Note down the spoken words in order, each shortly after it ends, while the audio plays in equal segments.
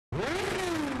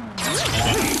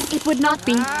It would not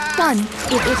be fun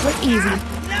if it was easy,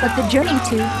 but the journey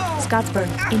to Scottsburg,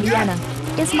 Indiana,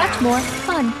 is much more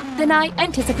fun than I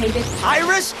anticipated.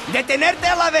 I.R.I.S, detenerte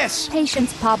a la vez!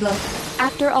 Patience, Pablo.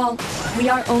 After all, we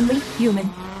are only human.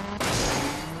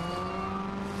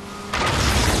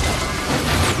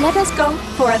 Let us go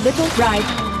for a little ride.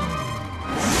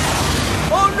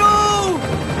 ¡Oh, no!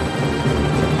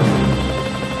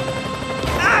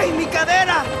 ¡Ay, mi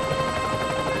cadera!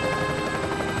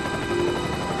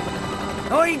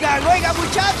 Oigan,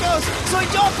 muchachos, soy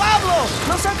yo, Pablo.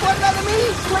 ¿No se acuerdan de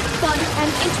mí? What fun and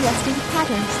interesting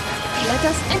patterns. Let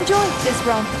us enjoy this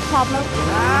romp, Pablo.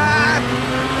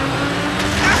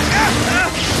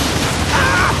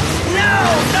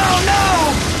 No!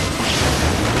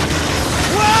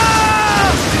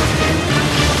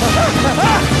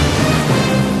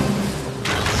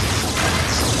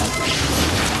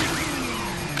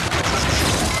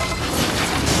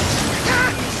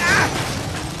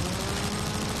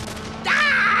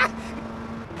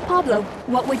 Pablo,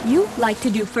 what would you like to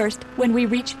do first when we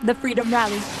reach the Freedom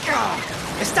Rally?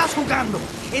 ¿Estás jugando?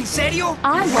 ¿En serio?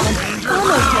 I want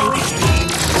Pablo tape.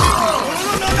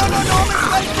 ¡No me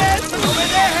sueltes! ¡No me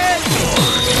dejes!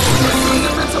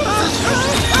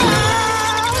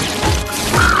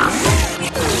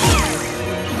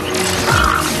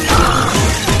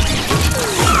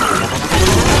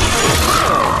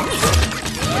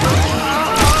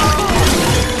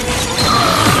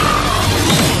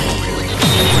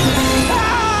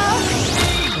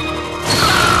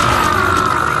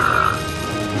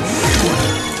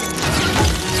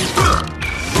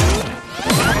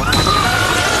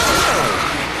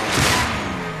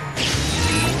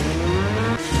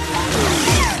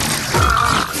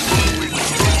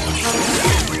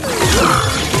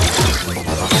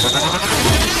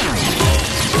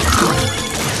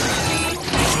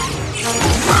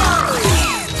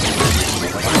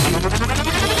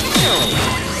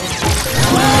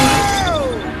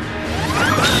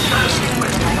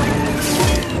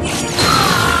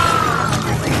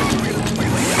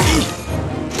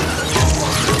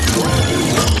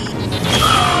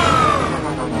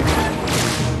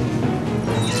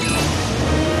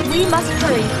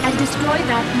 Destroy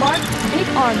that marked Big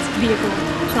Arms vehicle,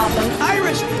 Pablo.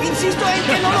 I.R.I.S, insisto en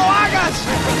que no lo hagas.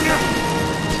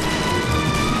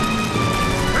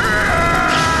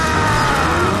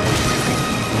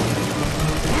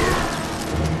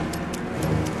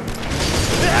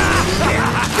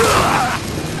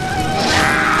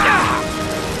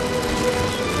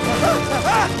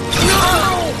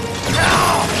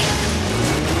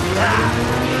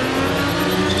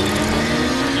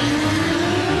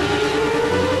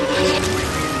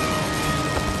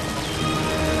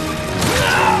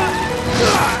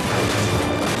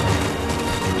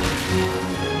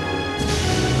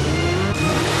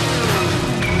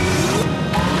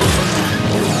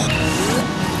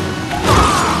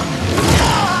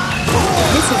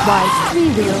 Why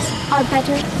 3 wheels are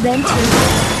better than 2.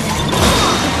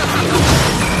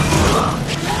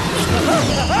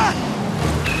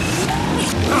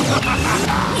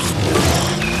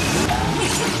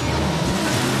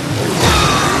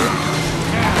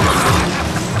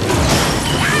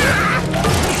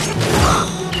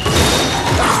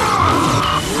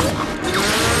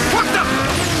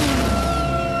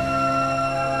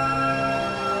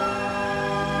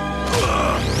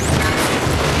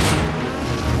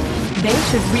 They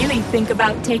should really think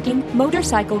about taking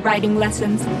motorcycle riding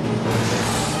lessons.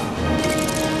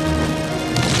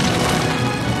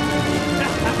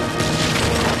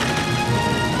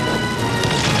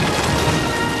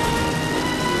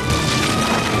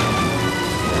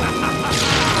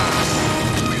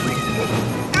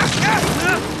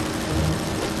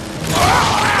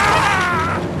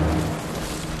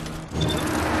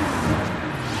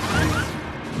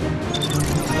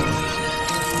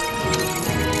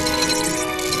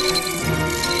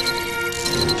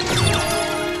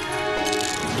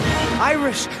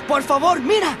 I.R.I.S, por favor,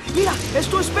 mira, es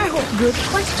tu espejo. Good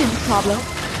question, Pablo.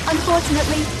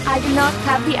 Unfortunately, I do not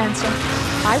have the answer.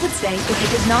 I would say if you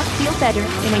did not feel better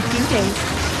in a few days,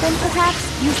 then perhaps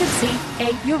you should see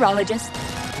a urologist.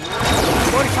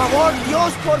 Por favor,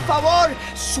 Dios, por favor,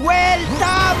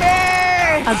 suéltame!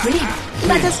 Agreed.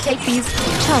 Let us take these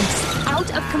chumps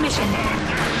out of commission.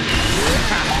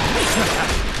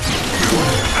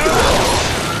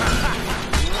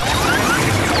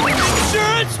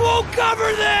 Insurance won't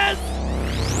cover this!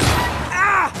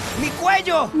 Ah! Mi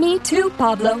cuello! Me too,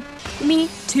 Pablo. Me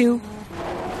too.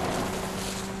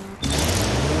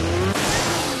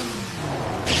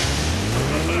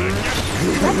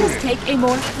 Let us take a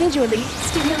more visually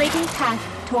stimulating path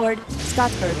toward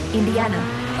Scottsburg, Indiana.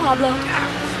 Pablo.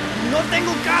 ¡No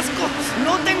tengo casco!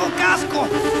 ¡No tengo casco!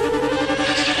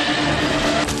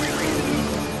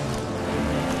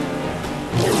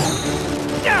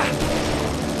 ¡Ya!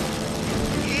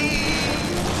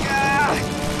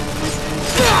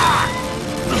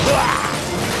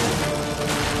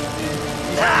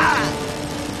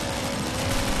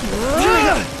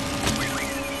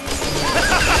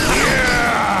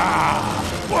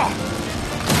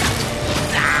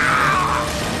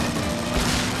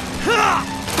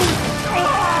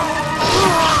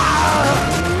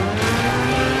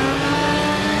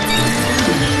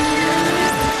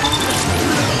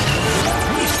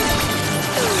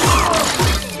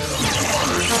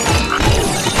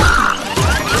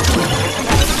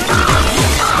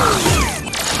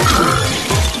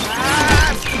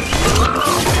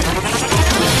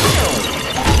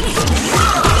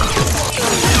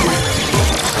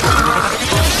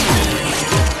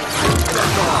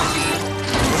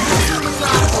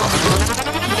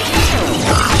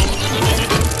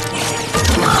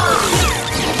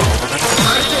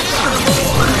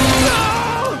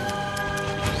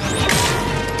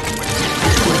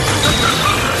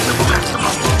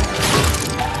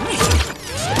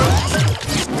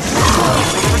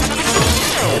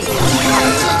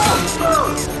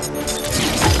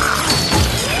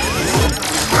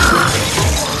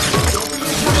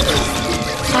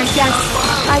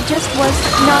 I just was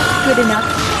not good enough.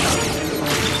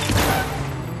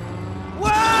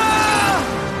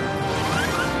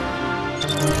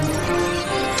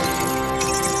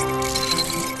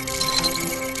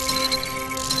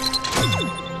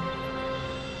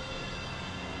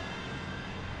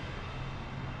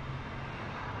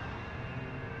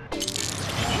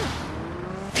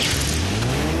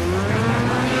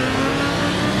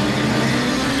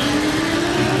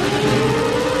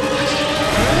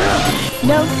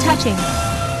 No touching.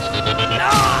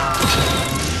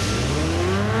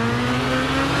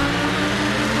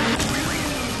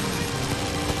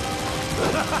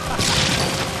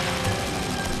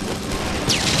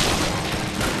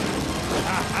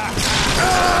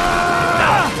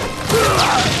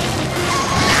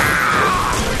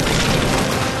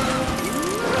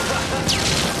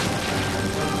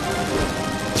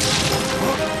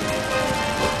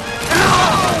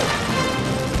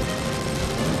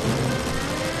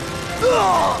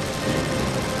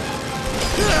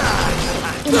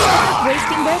 Instead of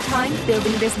wasting their time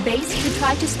building this base to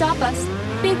try to stop us,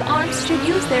 Big Arms should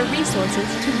use their resources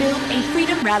to build a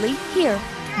freedom rally here.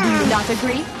 Do you not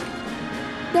agree?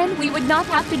 Then we would not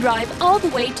have to drive all the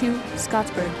way to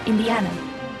Scottsburg, Indiana.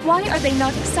 Why are they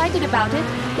not excited about it,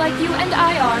 like you and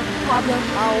I are, Pablo?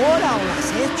 Ahora lo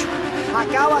has hecho.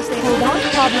 Acabas de... Hold on,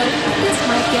 Pablo. This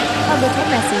might get a little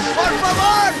messy. ¡Por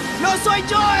favor! ¡No soy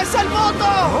yo! ¡Es el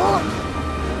moto!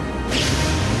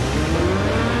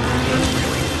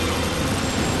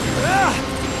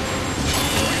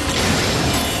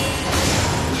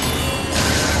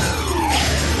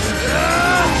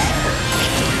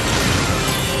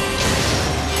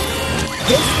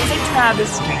 This is a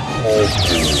travesty.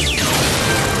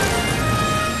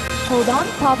 Hold on,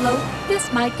 Pablo.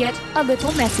 This might get a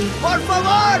little messy. ¡Por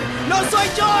favor! ¡No soy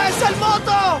yo! ¡Es el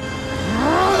moto!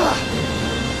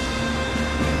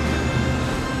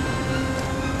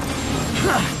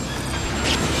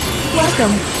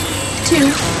 Welcome to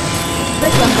the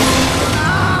jungle.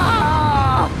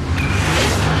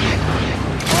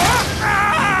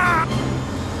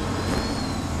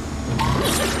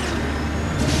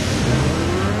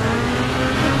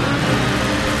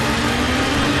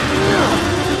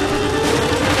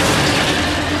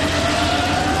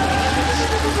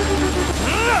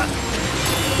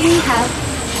 We have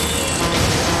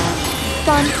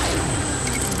fun.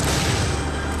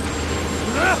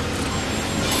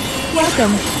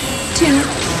 Welcome to...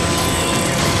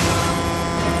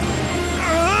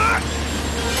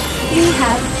 We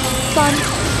have fun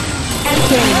and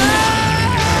games.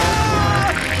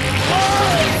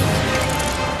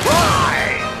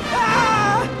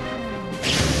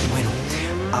 Bueno,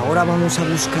 ahora vamos a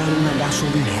buscar una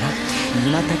gasolinera y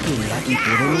una taquería y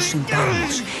podemos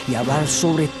sentarnos y hablar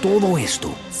sobre todo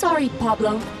esto. Sorry,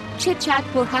 Pablo. Chit-chat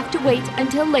will have to wait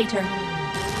until later.